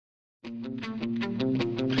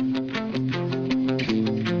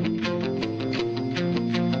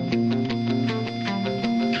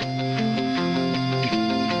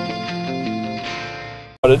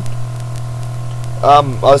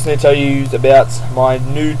I was going to tell you about my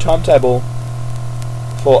new timetable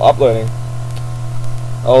for uploading.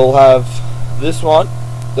 I'll have this one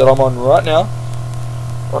that I'm on right now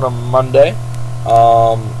on a Monday.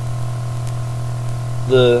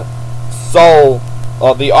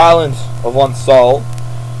 The Island of One Soul,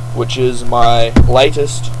 which is my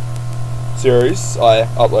latest series. I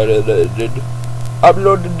uploaded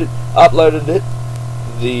it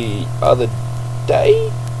the other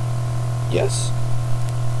day. Yes.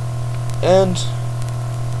 And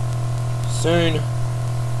soon,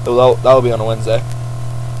 that'll be on a Wednesday.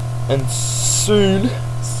 And soon,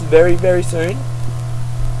 very very soon,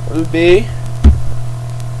 will be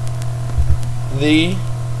the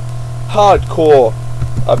hardcore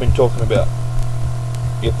I've been talking about.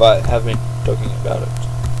 If I have been talking about it.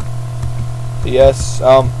 But yes,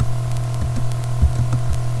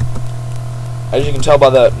 as you can tell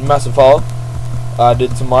by the massive file, I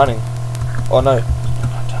did some mining. Oh no.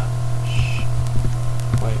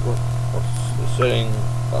 Wait, what's the setting?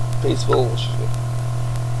 Peaceful.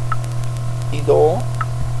 Either.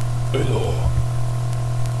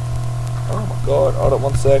 Oh my god, hold on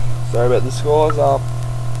one sec. Sorry about the scores. Off.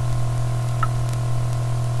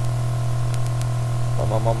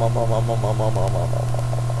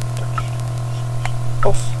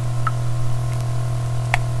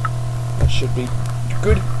 That should be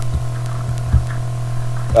good.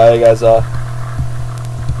 Alright guys,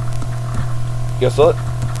 guess what?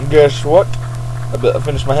 I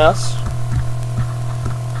finished my house.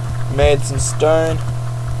 Made some stone.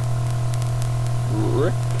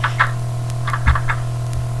 Rick.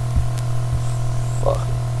 Fuck.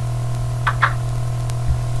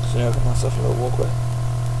 So now I got myself a little walkway.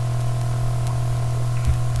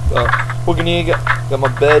 Walking here, got my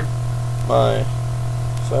bed, my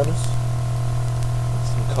furnace,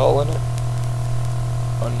 some coal in it.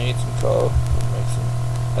 I need some coal to make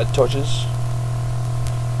some torches.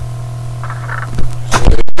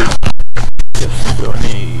 So, what do I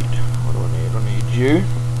need? I need you.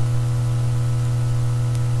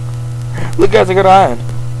 Look guys, I got iron.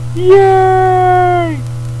 Yay!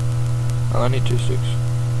 Oh, I need 2 sticks.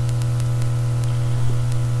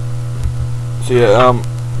 So yeah,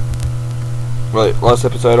 right, last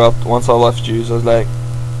episode once I left you, I was like,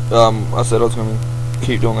 I said I was gonna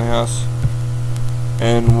keep doing the house.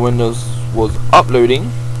 And when this was uploading,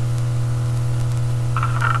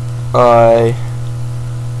 I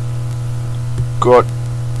got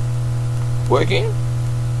working.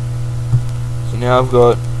 So now I've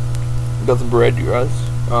got some bread, you guys,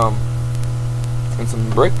 and some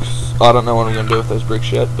bricks. I don't know what I'm gonna do with those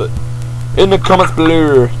bricks yet, but in the comments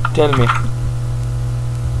below, tell me.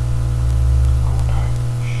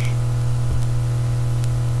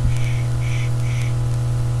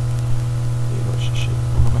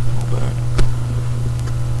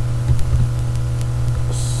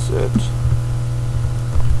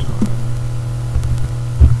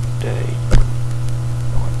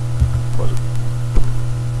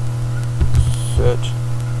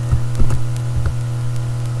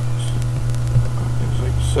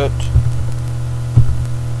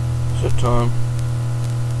 Set time.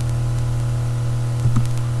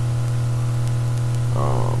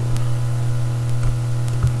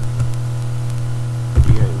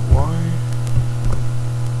 DAY.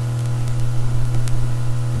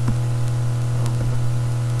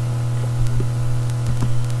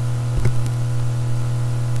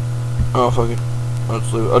 Oh fuck it.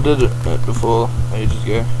 I did it before ages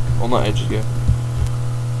ago. Well, not ages ago.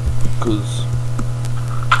 Cause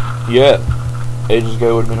yeah, ages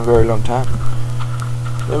ago would have been a very long time.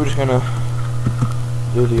 So we're just gonna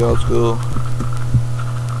do the old school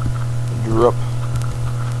drop.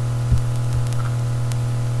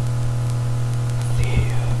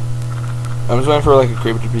 I'm just waiting for like a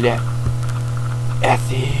creeper to be there. I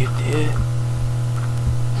see you there.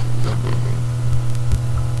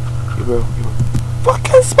 You bro.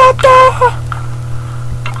 Fucking Sparta!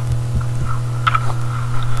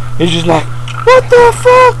 He's just like, what the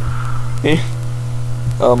fuck?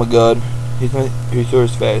 Oh my god, he saw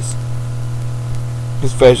his face.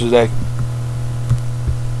 His face was like,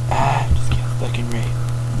 just get fucking raped.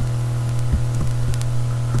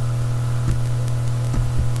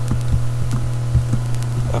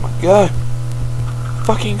 Oh my god.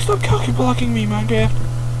 Fucking stop cocky blocking me, Minecraft.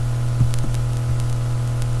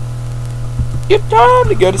 It's time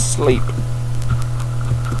to go to sleep.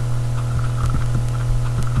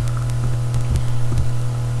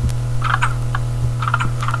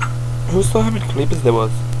 Who saw how many creepers there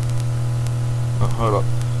was? Oh, hold up.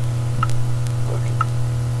 Okay.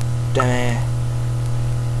 Damn.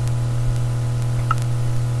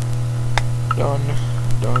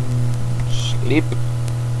 Don't sleep.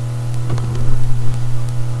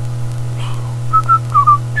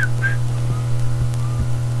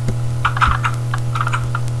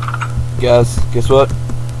 Guys, guess what?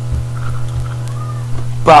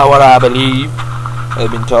 By what I believe,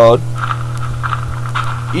 I've been told,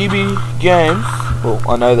 EB Games, well,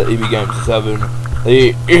 I know that EB Games is having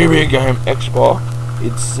the EB Game Expo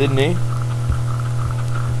in Sydney.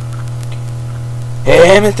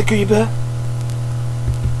 Hey, Mr. Creeper.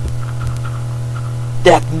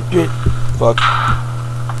 That's it. Fuck.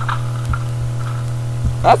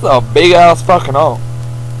 That's a big ass fucking hole.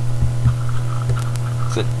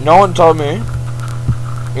 So no one told me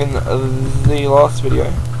in the last video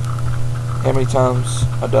how many times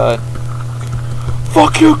I died.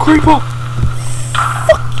 Fuck you, creeper!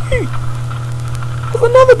 Fuck you! There's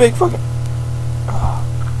another big fucking...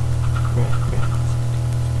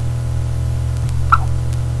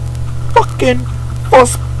 Fucking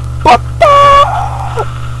Fospata!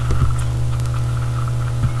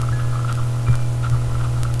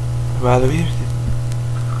 Rather be...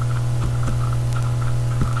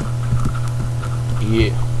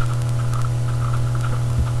 Yeah.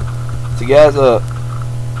 So guys,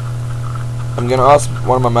 I'm gonna ask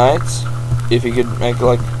one of my mates if he could make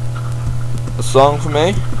like a song for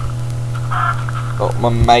me. Well, my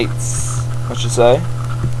mates, I should say.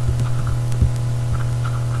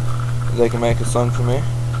 If they can make a song for me,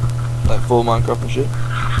 like full Minecraft and shit.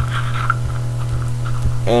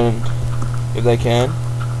 And if they can,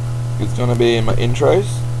 it's gonna be in my intros,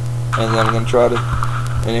 and then I'm gonna try to.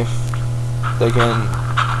 And if they can,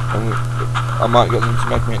 I might get them to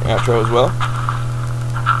make me an outro as well.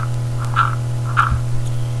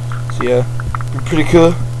 So yeah, be pretty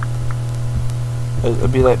cool. It'll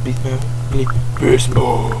be like beast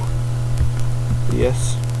mode.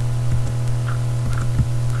 Yes.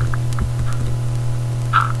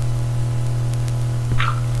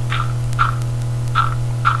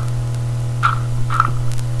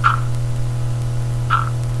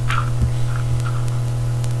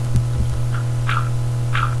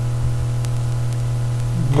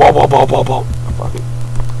 Whoa. Fuck it.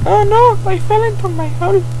 Oh no, I fell into my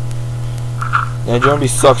hole. Now Johnby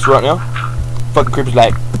sucks right now. Fucking creeper's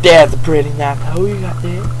like, there's a pretty nice hole you got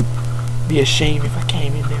there. Be a shame if I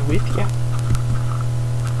came in there with ya.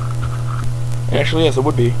 Actually, yes, it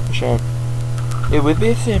would be a shame. It would be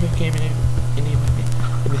a shame if I came in here with me.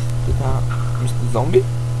 Mr. Zombie?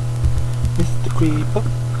 Mr. Creeper?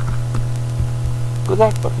 Look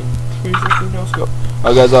at that fucking 360 no scope.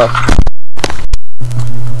 Oh guys, I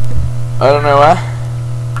don't know why.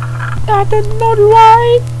 I don't know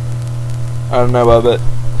why. I don't know why, but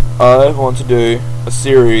I want to do a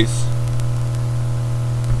series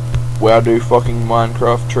where I do fucking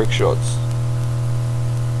Minecraft trick shots.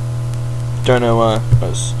 Don't know why.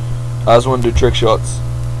 I just want to do trick shots.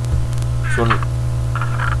 Just want to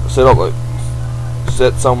set up like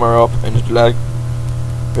set somewhere up and just be like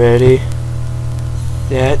ready,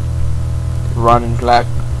 set, run and like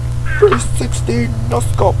 360 no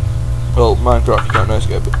scope. Well, Minecraft you can't no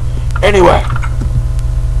scope, but anyway.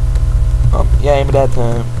 Yeah, aim at that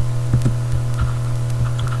time.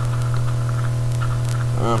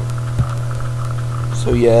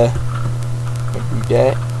 So yeah, do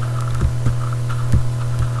that.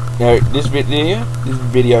 Now this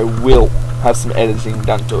video will have some editing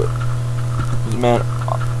done to it. Because man,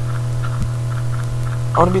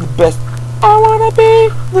 I wanna be the best. I wanna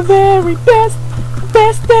be the very best, the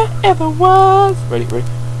best there ever was. Ready?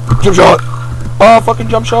 Jump shot! Oh, fucking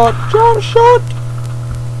jump shot! Jump shot!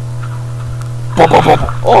 Pop.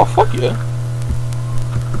 Oh, fuck yeah!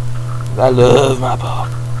 I love my pop.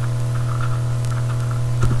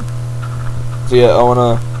 So yeah, I'm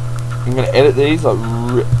gonna edit these like.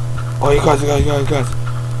 Oh, you guys!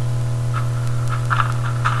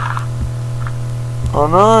 Oh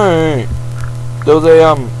no! There was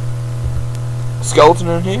a skeleton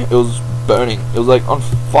in here. It was burning. It was like on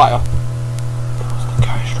fire.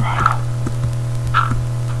 Ghost Rider.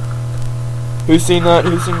 Who's seen that?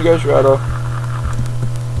 Who's seen Ghost Rider?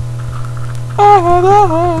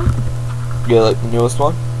 Yeah, like the newest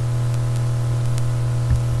one.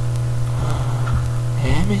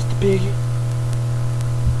 Hey, Mr. Piggy.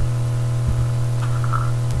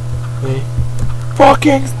 Hey.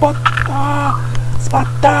 Fucking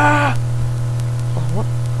Sparta! What?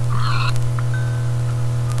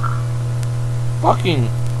 Fucking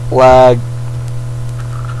lag.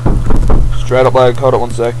 Straight up lag. Hold it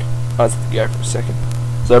 1 sec. I just have to go for a second.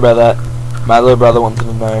 Sorry about that. My little brother wanted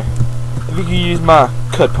to know if you could use my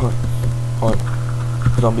code point on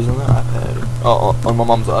zombies on the iPad. Oh, on my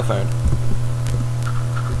mum's iPhone.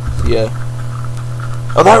 So, yeah.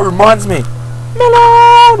 Oh, that reminds me!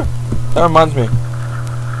 Melon! That reminds me.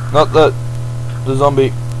 Not the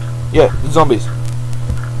zombie. Yeah, the zombies.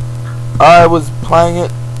 I was playing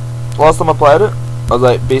it. Last time I played it, I was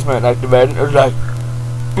like, beast mode activated. It was like,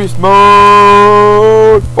 beast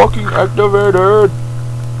mode fucking activated.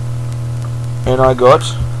 And I got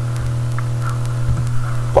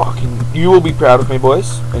fucking, you will be proud of me,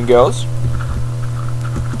 boys and girls,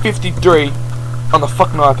 53 on the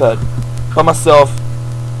fucking iPad by myself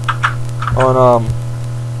on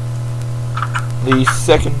the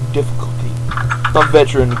second difficulty. Not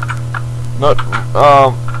veteran, not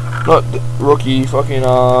rookie, fucking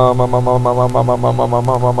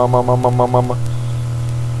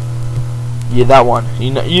yeah, that one.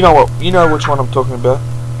 You know which one I'm talking about.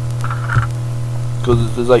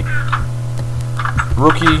 Because there's like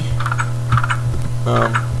rookie. I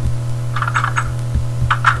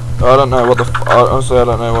don't know what the. Honestly, I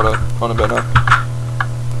don't know what I'm on about now.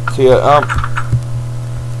 So yeah,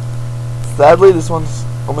 sadly, this one's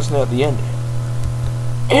almost now at the end,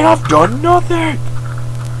 and I've done nothing.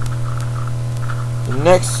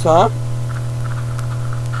 Next time,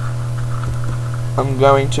 I'm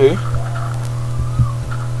going to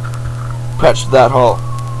patch that hole.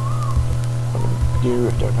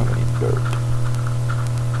 You don't have any dirt.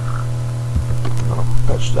 I'm gonna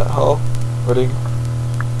patch that hole. Ready?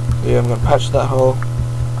 Yeah, I'm gonna patch that hole.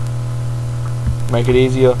 Make it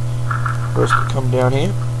easier for us to come down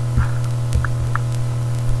here.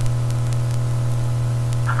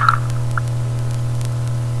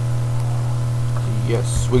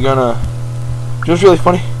 Yes, we're gonna. Just really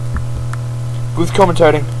funny with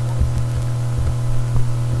commentating.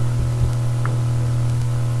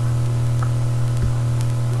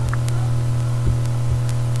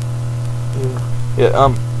 Yeah,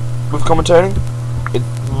 with commentating, it's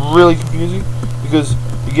really confusing because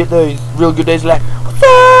you get those real good days like, what's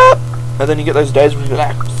up? And then you get those days where you're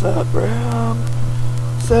like, what's up, bro?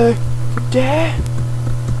 So, good day.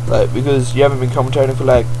 Like, because you haven't been commentating for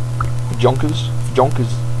like, jonkers,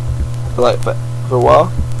 for a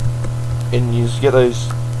while. And you just get those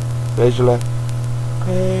days you're like,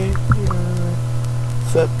 hey, you know,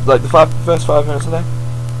 so, like the first 5 minutes of that.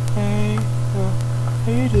 Hey,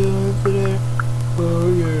 how you doing today? Oh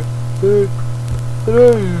yeah, hey,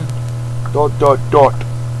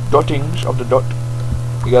 dottings of the dot.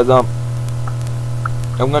 You guys, I'm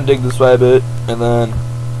gonna dig this way a bit, and then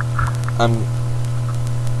I'm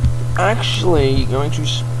actually going to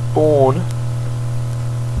spawn.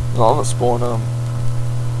 No, I'm not spawn.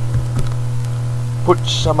 Put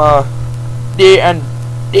some D and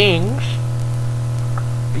things.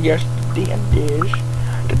 Yes, D and things.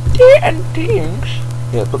 The D and things.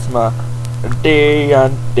 Yeah, put some D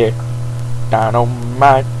and D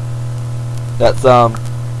dynamite. That's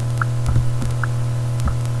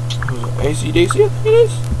AC/DC, I think it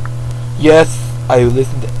is. Yes, I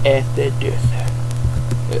listen to AC/DC.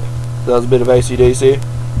 Yeah, that was a bit of AC/DC.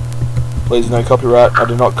 Please, no copyright. I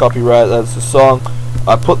do not copyright. That's the song.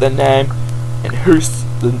 I put their name and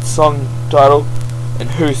the song title and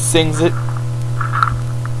who sings it,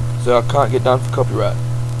 so I can't get done for copyright.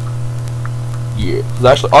 Yeah,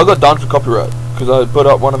 actually, I got done for copyright because I put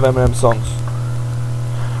up one of Eminem's songs.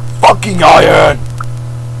 Fucking iron.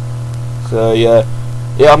 So yeah,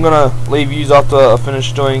 I'm gonna leave yous after I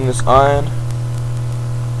finish doing this iron,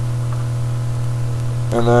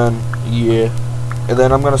 and then yeah, and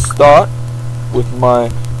then I'm gonna start with my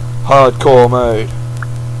hardcore mode.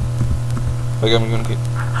 Like I'm gonna get,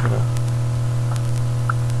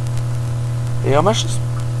 yeah, I'm actually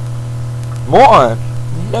more iron.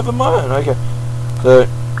 Never mind. Okay. So,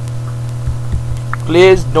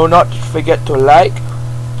 please do not forget to like,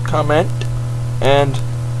 comment, and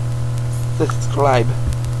subscribe.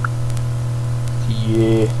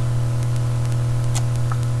 Yeah.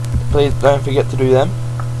 Please don't forget to do them.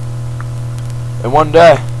 And one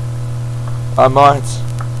day, I might,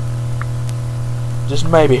 just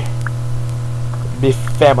maybe, be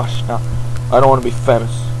famous. No, I don't want to be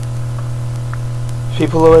famous.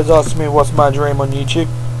 People always ask me what's my dream on YouTube.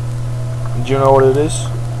 Do you know what it is?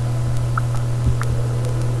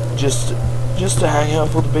 Just to hang out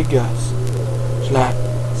with all the big guys. It's like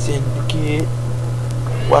Syndicate,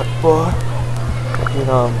 What Boy, you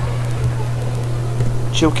know,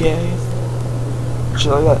 Showcase,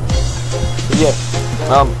 shit like that. But yeah,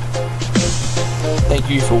 thank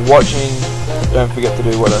you for watching. Don't forget to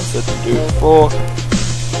do what I said to do before.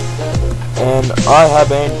 And I have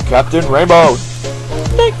been Captain Rainbow.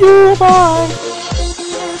 Thank you, bye.